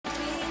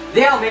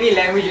There are many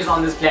languages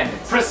on this planet.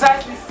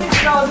 Precisely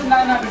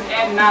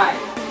 6,909.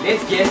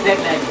 Let's guess that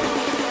language.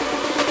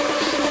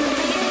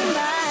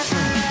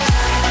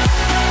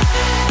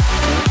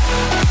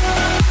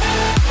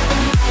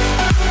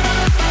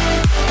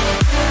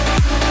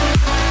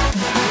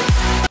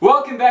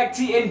 Welcome back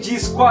TNG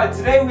Squad.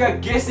 Today we are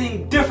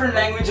guessing different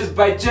languages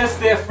by just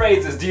their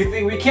phrases. Do you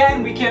think we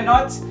can? We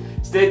cannot?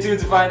 Stay tuned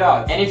to find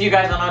out. And if you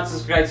guys are not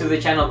subscribed to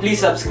the channel, please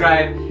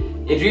subscribe.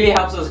 It really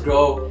helps us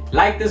grow.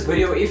 Like this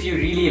video if you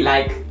really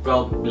like,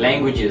 well,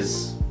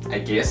 languages, I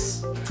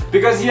guess.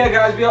 Because here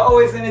guys, we are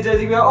always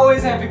energetic, we are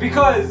always happy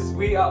because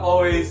we are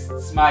always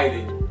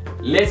smiling.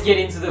 Let's get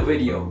into the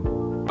video.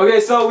 Okay,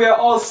 so we are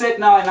all set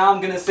now and now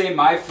I'm gonna say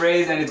my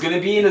phrase and it's gonna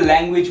be in a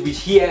language which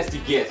he has to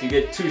guess. You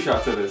get 2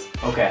 shots of this.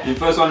 Okay. Your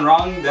first one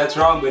wrong, that's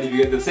wrong, but if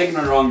you get the second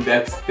one wrong,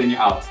 then you're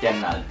out.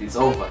 Then it's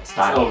over. It's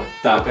done. It's over.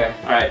 Done. Okay.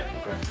 Alright.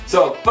 Okay.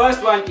 So,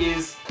 first one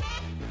is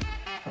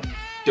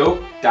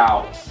Dope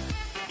Dao.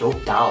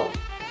 Dope Dao.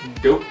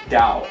 Dope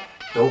Dao.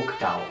 Dope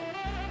Dao.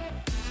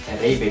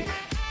 Arabic.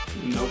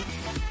 Nope.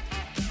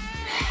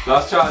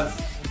 Last chance.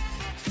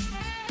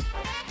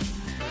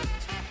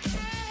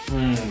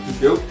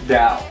 Dope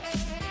Dao.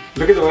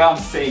 Look at the way I'm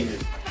saying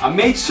it. I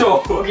made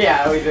sure. Okay,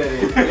 yeah, wait.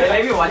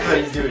 Let me watch what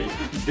he's doing.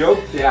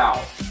 Dope Dao.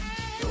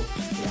 Dope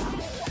Dao.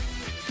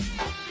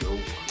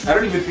 Dope. I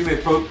don't even think they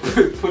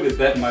put it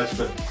that much,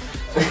 but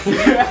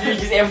you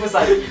just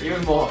emphasize it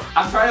even more.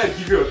 I'm trying to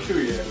give you a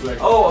clue here. Like,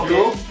 oh, okay.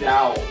 Dope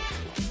Dao.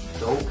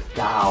 Dope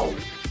Dao.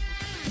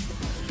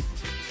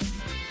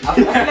 I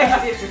feel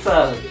like it's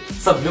a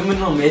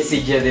subliminal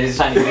message here that is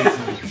trying to get to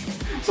me.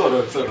 Sort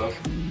of.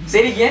 Say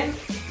it again.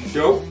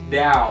 Dope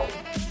Dao.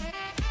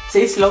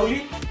 Say it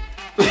slowly.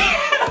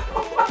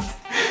 What?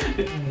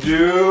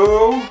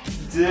 Dope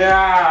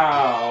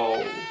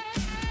Dao.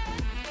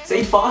 Say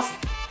it fast.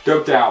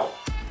 Dope Dao.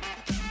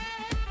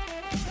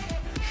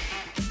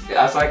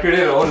 Yeah, so I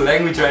created a whole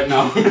language right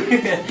now.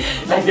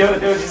 Like there were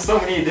just so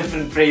many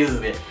different phrases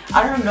there.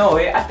 I don't know.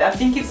 I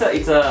think it's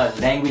a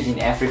language in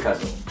Africa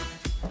though.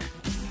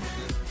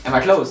 Am I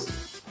close?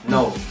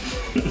 No.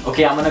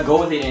 Okay, I'm gonna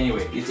go with it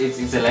anyway.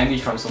 It's a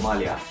language from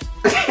Somalia.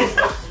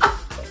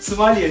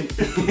 Somalian.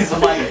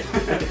 Somalian.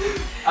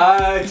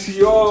 To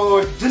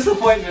your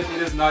disappointment,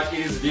 it is not. It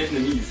is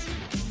Vietnamese.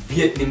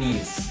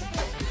 Vietnamese.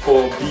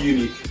 For be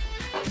unique.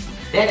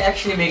 That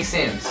actually makes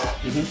sense.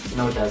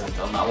 No, it doesn't.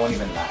 I won't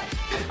even lie.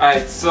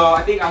 Alright, so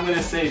I think I'm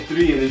gonna say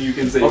 3 and then you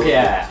can say. Okay,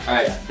 yeah.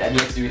 Alright. That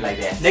needs to be like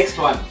that. Next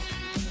one.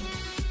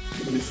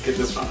 Let me just get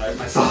this one right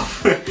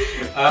myself.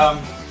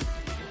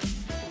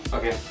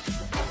 Okay.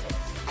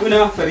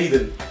 Kuna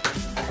Fariden.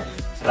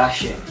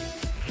 Russian.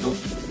 Nope.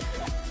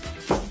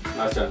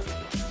 Last chance.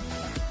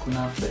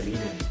 Kuna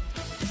Fariden.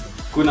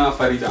 Kuna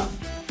Faridan.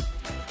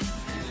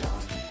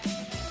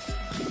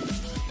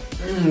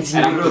 It's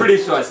in And Europe. I'm pretty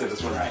sure I said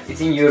this one right.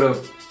 It's in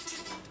Europe.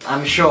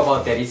 I'm sure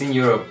about that. It's in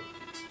Europe.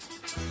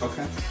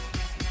 Okay.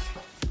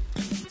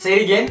 Say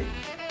it again.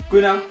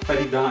 Kuna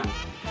Faridan.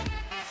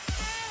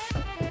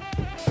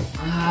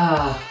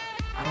 I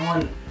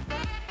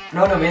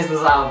don't want to mess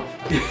this up.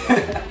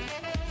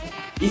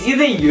 It's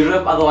either in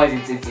Europe, otherwise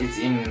it's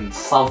in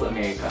South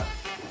America.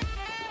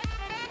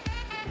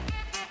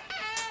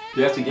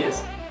 You have to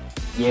guess.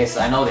 Yes,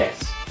 I know that.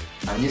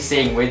 I'm just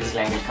saying where this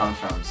language comes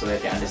from so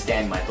that they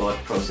understand my thought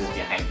process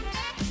behind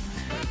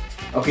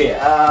it. Okay,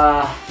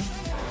 I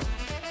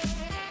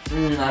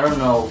don't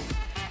know.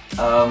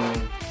 I'm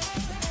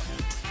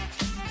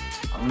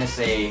gonna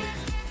say,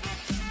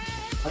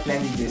 what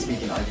language do they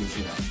speak in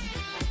Argentina?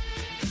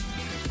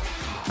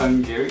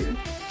 Hungarian?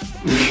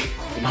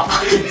 No,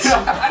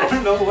 Argentina. I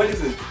don't know, what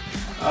is it?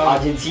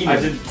 Argentina.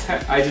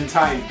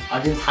 Argentine.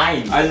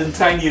 Argentine.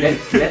 Argentinian.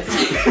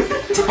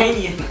 That's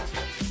tiny.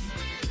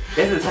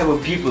 That's the type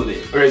of people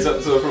there. Alright,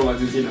 so from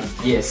Argentina.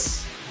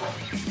 Yes.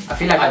 I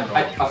feel like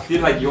I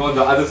feel like you're on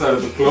the other side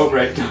of the globe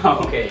right now.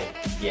 Okay,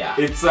 yeah.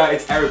 It's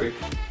Arabic.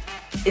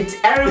 It's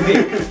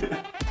Arabic.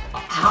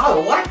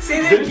 How? What?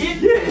 Say that again?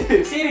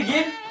 Yeah. Say it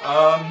again.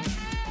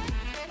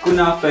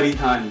 Kuna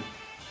Faridan.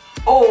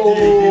 Oh.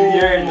 You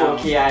hear it now.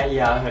 Okay, I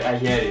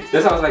hear it.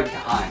 That's how I was like,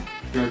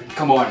 Dan.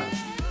 Come on.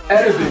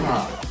 Arabic.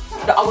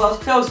 I was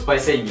close by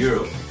saying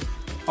Europe.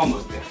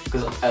 Almost there.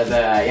 Because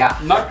yeah.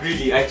 Not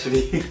really,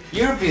 actually.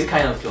 Europe is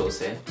kind of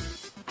close, eh?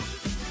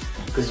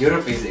 Because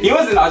Europe is. He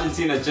was in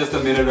Argentina just a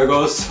minute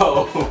ago,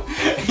 so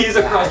he's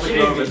across the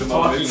globe at the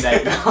moment.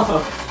 Right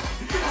now.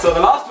 So the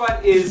last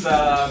one is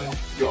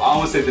you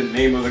almost said the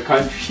name of the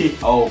country.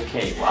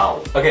 Okay,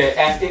 wow. Okay,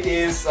 and it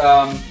is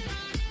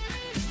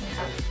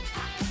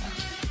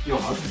yo,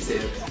 how do you say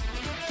it?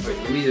 Wait,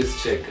 let me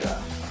just check.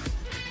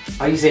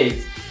 How do you say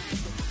it?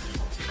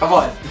 Come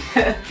on.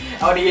 I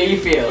want to hear you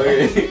feel.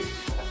 Okay.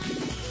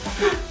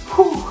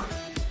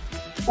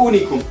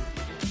 Unicum.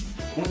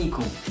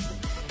 Unicum.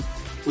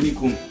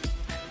 Unicum.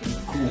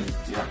 Unicum.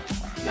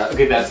 Yeah.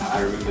 Okay, that's how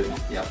I remember it.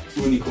 Yeah.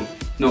 Unicum.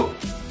 No.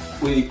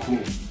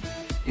 Unicum.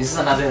 Is this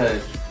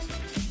another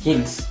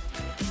hint?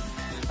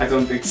 I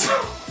don't think so.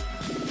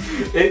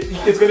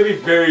 It's gonna be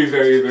very,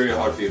 very, very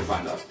hard for you to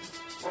find out.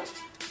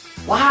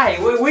 Why?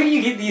 Where do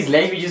you get these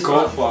languages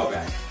Go from? far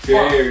back.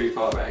 Very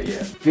far back,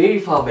 yeah. Very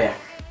far back.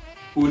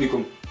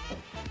 Unicum.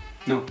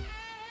 No.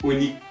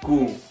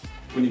 Unicum.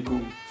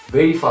 Unicum.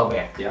 Very far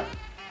back. Yeah.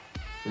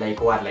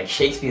 Like what? Like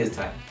Shakespeare's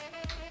time?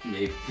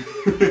 Maybe.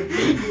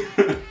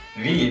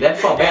 Really? That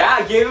far back?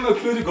 Yeah, I gave him a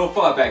clue to go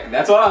far back.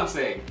 That's all I'm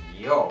saying.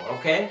 Yo,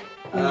 okay.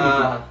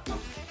 No.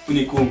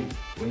 Unicum.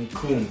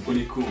 Unicum.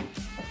 Unicum.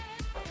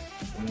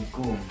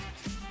 Unicum.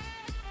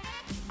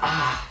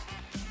 Ah,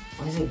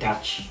 what is it,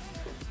 Dutch?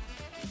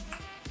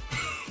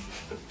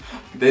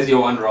 There's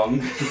your one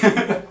wrong.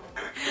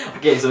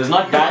 Okay, so it's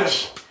not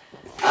Dutch.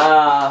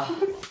 I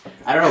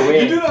don't know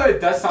where. You do know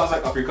that Dutch sounds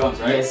like Afrikaans,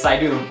 right? Yes, I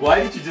do.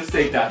 Why did you just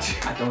say Dutch?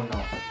 I don't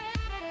know.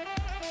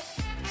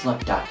 It's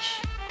not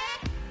Dutch.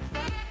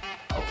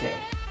 Okay.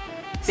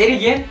 Say it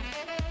again.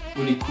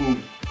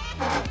 Unicum.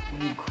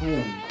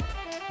 Unicum.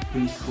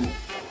 Unicum.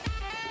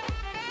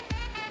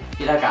 I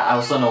feel like I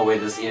also know where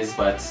this is,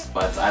 but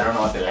I don't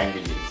know what the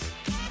language is.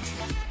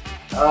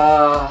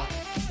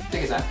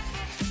 Take your time.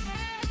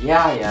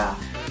 Yeah.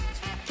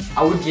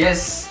 I would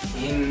guess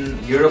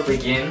in Europe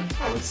again.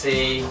 I would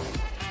say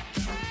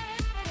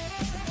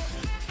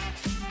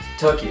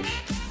Turkish.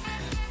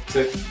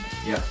 Turkish.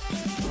 Yeah.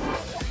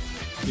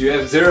 You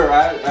have zero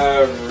right.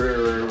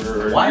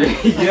 What?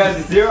 You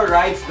have zero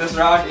rights this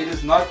round. It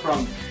is not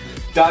from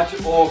Dutch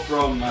or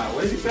from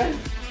what did you say?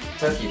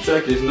 Turkish.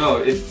 Turkish. No,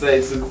 it's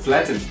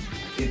Latin.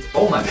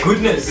 Oh my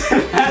goodness.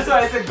 That's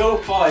why I said go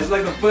far. It's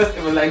like the first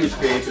ever language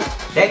created.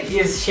 That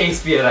is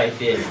Shakespeare right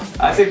there.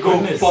 I said go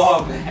Goodness.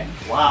 far, man.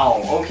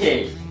 Wow.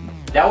 Okay.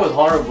 That was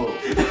horrible.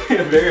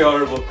 Very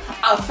horrible.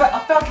 I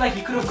felt like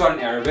you could have gotten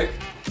Arabic.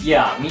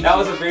 Yeah. Me That too.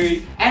 was a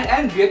very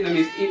and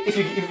Vietnamese. If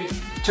you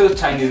chose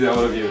Chinese, I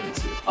would have given it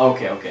to you.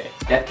 Okay.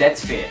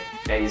 That's fair.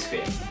 That is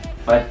fair.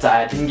 But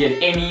I didn't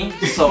get any,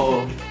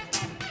 so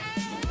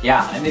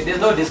yeah. And there's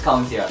no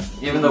discounts here.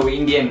 Even though we're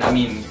Indian, I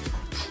mean,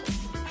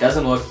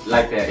 doesn't work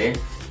like that, eh?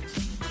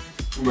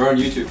 We're on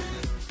YouTube.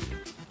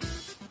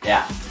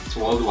 Yeah. It's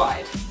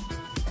worldwide.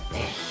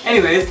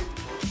 Anyways,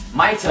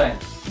 My turn.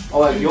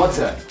 Or your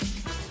turn.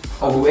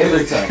 Or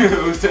whoever's turn.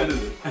 whose turn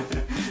is it? I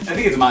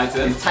think it's my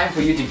turn. It's time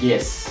for you to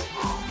guess.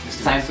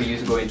 It's time for you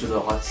to go into the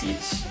hot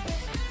seat.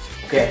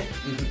 Okay.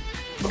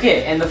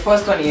 Okay, and the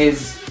first one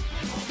is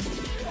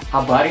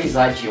Habari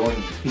za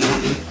jioni.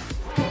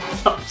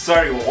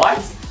 Sorry, what?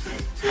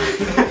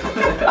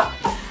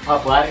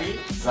 Habari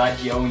za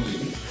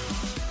jioni.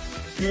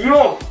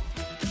 No.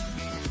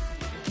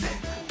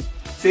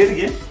 Say it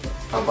again.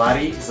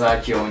 Habari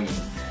za jioni.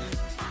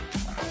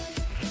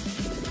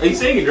 Are you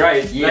saying it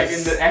right? Yes. Like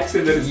in the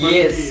accent that it's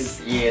supposed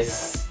to be.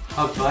 Yes.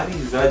 Habari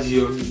za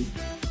jioni.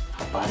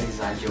 Habari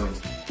za jioni.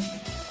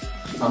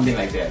 Something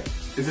like that.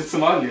 Is it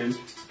Somalian?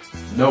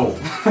 No.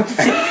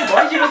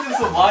 Why did you go to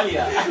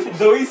Somalia?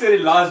 The way he said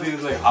it last name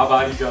was like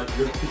Habari za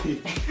jioni.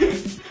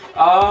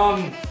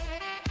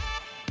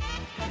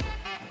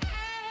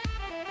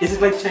 Is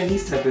it like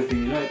Chinese type of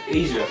thing? You know, like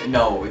Asia?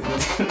 No, it's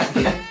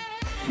not.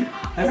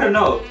 I don't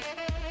know.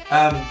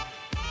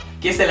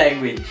 Guess the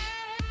language.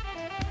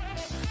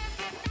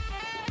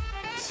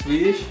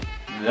 Swedish?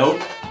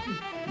 Nope.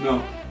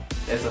 No.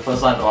 That's the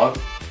first one wrong.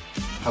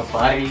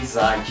 Habari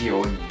za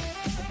jioni.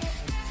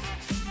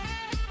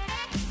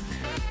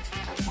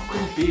 What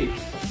could it be?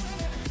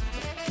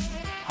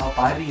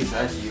 Habari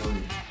za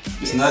jioni.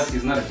 It's not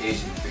an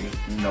Asian thing.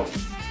 No.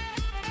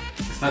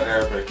 It's not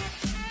Arabic.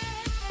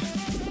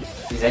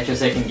 Is that your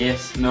second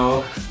guess?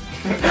 No.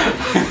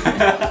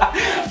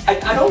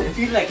 I don't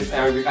feel like it's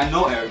Arabic. I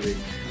know Arabic.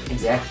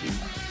 Exactly.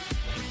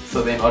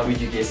 So then what would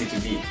you guess it to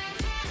be?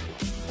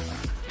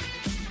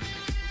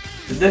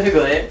 It's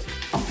difficult, eh?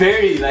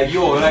 Very like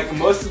like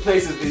most of the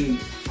places in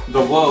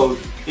the world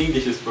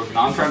English is spoken.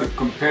 Now I'm trying to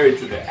compare it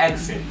to the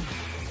accent.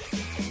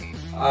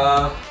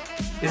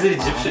 Is it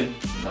Egyptian?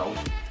 No.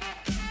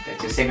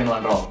 That's your second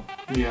one wrong.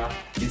 Yeah.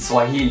 It's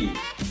Swahili.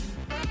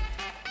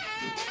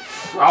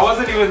 I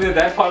wasn't even in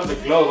that part of the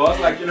globe. I was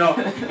like,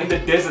 in the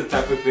desert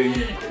type of thing.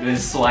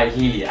 It's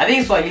Swahili. I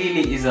think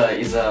Swahili is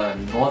a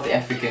North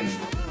African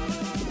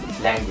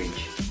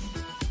language.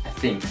 I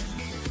think.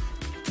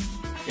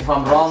 If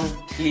I'm wrong,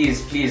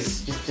 please,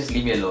 just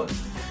leave me alone.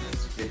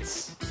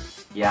 It's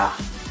yeah.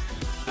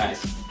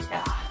 Nice.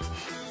 Yeah.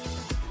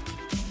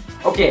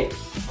 Okay.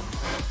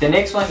 The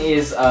next one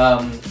is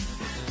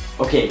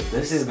okay,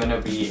 this is gonna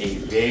be a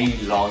very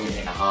long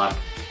and hard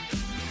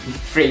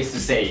phrase to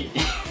say.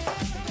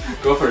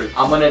 Go for it.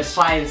 I'm gonna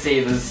try and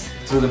say this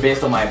to the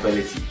best of my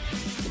ability.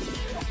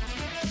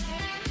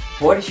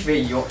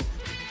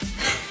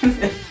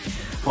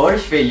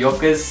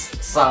 Jokus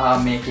Saha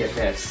Make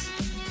Fs.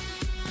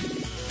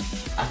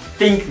 I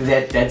think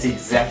that's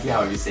exactly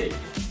how you say it.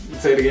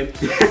 Say it again.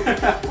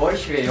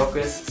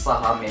 Jokus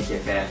Saha Make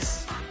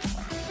Fs.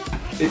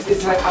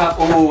 It's like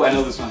oh, I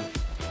know this one.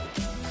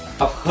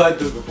 I've heard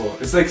this before.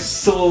 It's like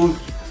so.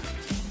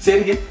 Say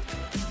it again.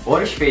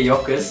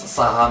 Jokus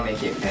Saha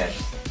Make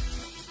Fs.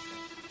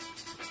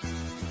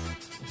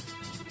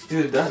 Is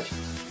it Dutch?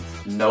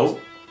 No.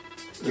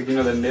 Like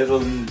the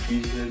Netherlands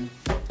region.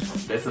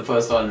 That's the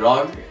first one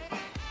wrong.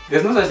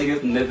 There's no such thing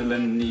as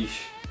Netherlands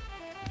niche.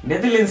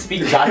 Netherlands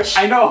speak Dutch.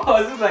 I know,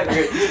 I was just like,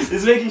 okay,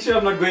 just making sure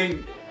I'm not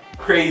going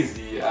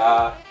crazy.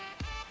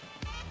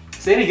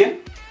 Say it again.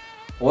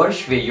 Ors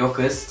ve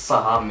yokes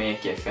saha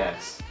meke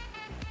vers.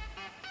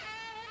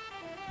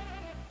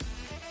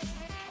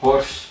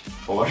 Horse.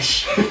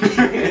 Ors.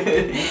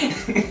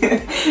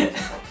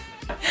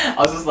 I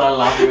was just like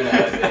laughing when I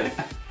heard this.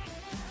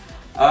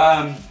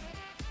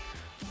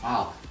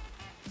 Wow.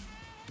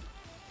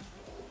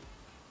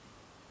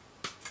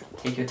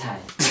 Take your time.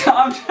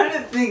 I'm trying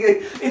to think.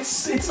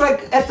 It's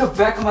like at the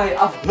back of my.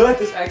 I've heard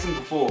this accent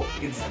before.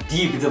 It's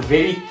deep, it's a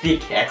very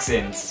thick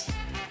accent. It's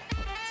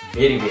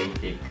very, very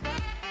thick.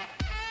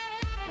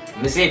 I'm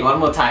gonna say it one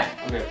more time.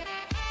 Okay.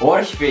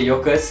 Ors ve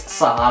yokes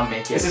saha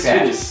meke Is this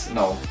vers. Swedish?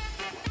 No.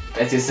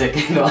 That's your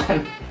second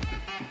one.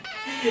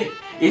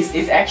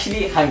 It's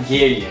actually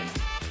Hungarian.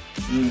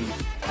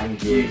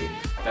 Hungarian.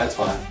 That's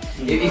fine.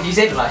 If you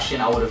said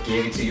Russian, I would have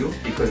gave it to you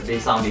because they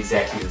sound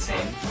exactly the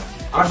same.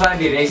 I'm not trying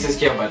to be racist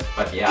here,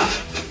 but yeah.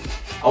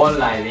 I won't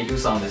lie, they do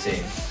sound the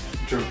same.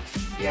 True.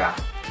 Yeah.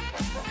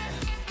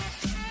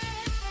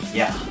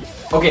 Yeah.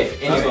 Okay,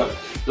 anyway.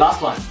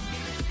 Last one.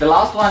 The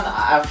last one,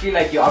 I feel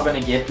like you are gonna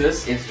get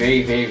this. It's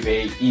very, very,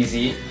 very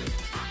easy.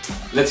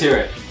 Let's hear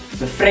it.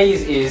 The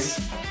phrase is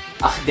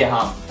Ach de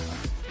ham.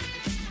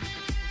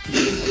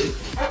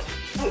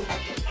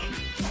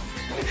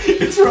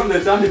 It's from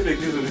the sound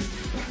effect, isn't it?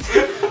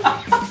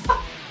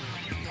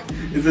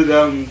 Is it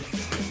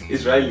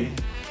Israeli?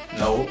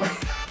 No.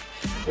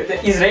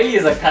 Israeli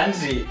is a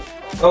country.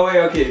 Oh wait,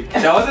 okay.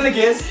 That wasn't a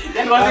guess.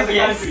 That was a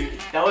guess. country.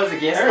 That was a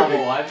guess Arabic.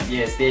 number one.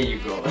 Yes, there you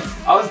go.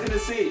 I was gonna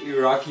say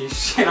Iraqi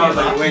and I was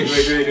like, wait.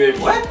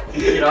 What?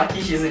 Iraqi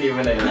isn't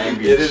even a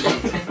language. It is.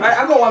 Alright,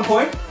 I got 1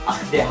 point.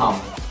 Ach de ham.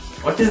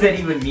 What does that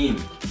even mean?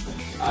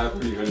 I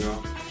don't even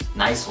know.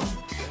 Nice one.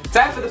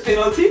 Time for the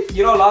penalty.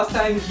 You know, last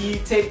time he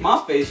taped my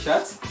face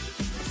shut.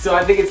 So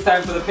I think it's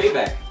time for the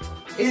payback.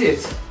 Is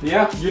it?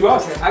 Yeah, you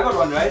lost. I got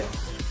one right.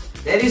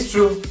 That is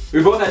true.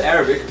 We both had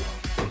Arabic.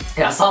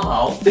 Yeah,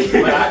 somehow.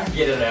 But I can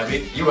get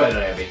Arabic. You had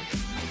Arabic.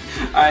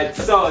 Alright,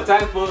 so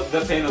time for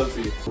the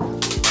penalty.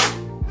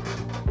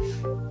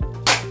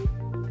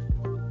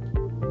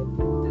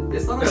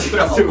 It's not gonna put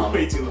up Too- my mouth.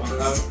 way too long.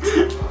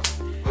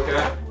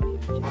 Okay.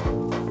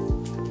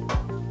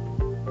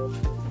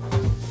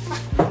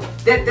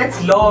 That's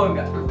long.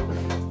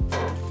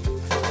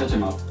 Shut your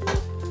mouth.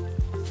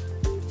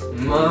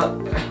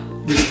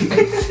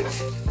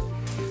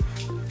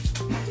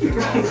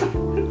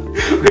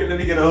 Wait, let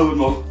me get a little bit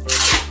more.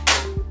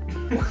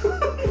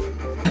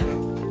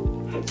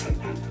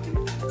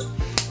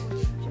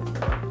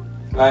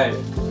 Alright.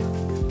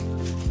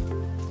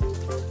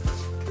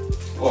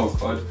 Oh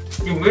god.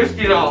 You missed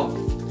it all.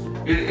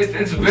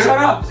 It's very... Shut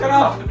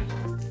up!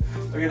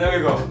 Okay, there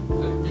we go.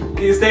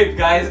 Please stay,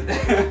 guys.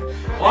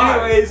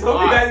 Anyways,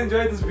 hope you guys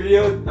enjoyed this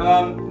video.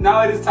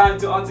 Now it is time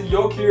to answer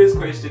your curious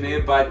question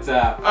here, but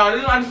Oh,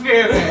 this is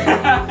unfair,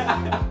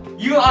 man.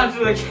 You answer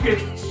the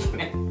question.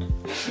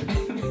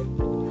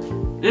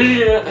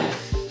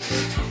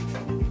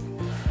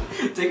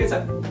 take your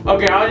time.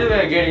 Okay, I'm just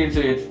gonna get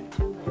into it.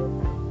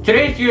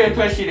 Today's curious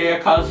question here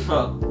comes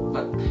from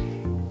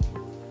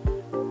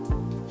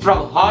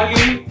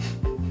Holly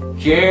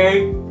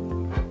J.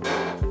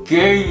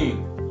 Gaming.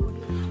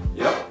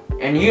 Yep.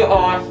 And he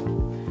asked,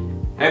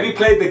 Have you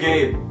played the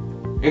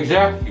game?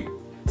 exactly.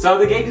 So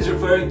the game is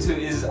referring to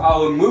is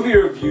our movie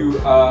review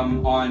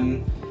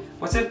on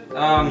what's it?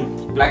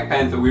 Black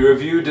Panther. We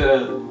reviewed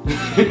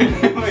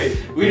wait.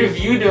 We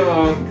reviewed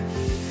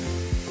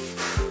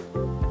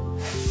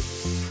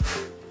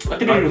what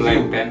did we Not Black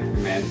review? Panther,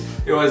 man.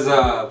 It was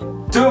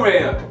Tomb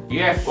Raider.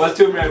 Yes. It was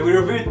Tomb Raider. We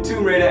reviewed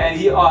Tomb Raider and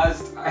he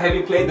asked, have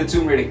you played the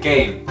Tomb Raider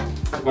game?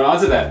 Wanna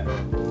answer that?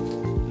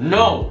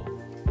 No.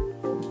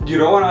 You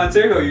don't wanna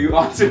answer it or you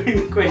answering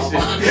the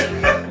question?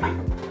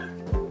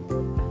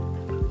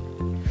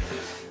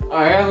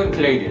 I haven't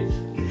played it.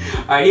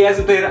 Alright, he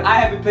hasn't played it, I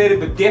haven't played it,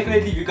 but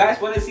definitely if you guys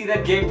want to see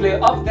that gameplay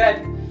of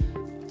that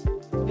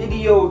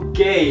video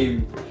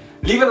game,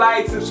 leave a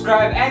like,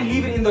 subscribe, and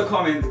leave it in the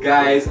comments,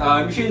 guys.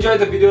 If you enjoyed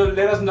the video,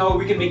 let us know.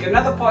 We can make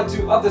another part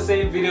 2 of the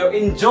same video.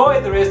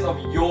 Enjoy the rest of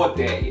your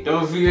day.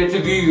 Don't forget to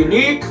be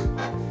unique.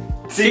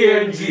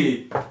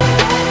 TNG.